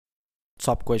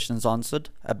Top questions answered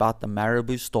about the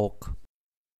Marabou stork.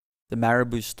 The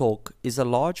Marabou stork is a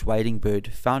large wading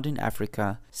bird found in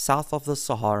Africa, south of the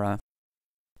Sahara.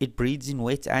 It breeds in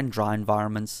wet and dry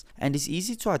environments and is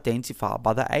easy to identify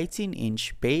by the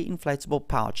 18-inch bare inflatable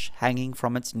pouch hanging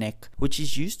from its neck, which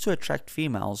is used to attract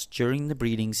females during the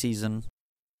breeding season.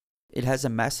 It has a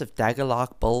massive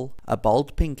dagger-like bill, a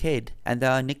bold pink head, and they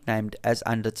are nicknamed as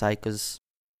undertakers.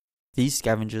 These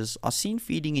scavengers are seen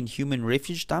feeding in human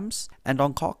refuge dumps and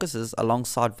on carcasses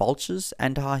alongside vultures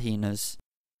and hyenas.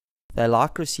 They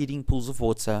like receding pools of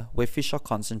water where fish are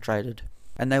concentrated,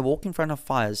 and they walk in front of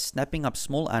fires, snapping up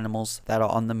small animals that are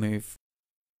on the move.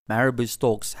 Marabou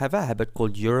storks have a habit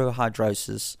called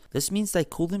urohydrosis. This means they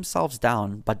cool themselves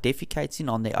down by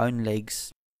defecating on their own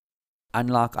legs.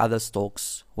 Unlike other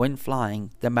storks, when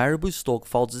flying, the Marabou stork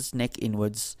folds its neck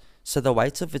inwards, so the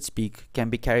weight of its beak can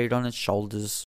be carried on its shoulders.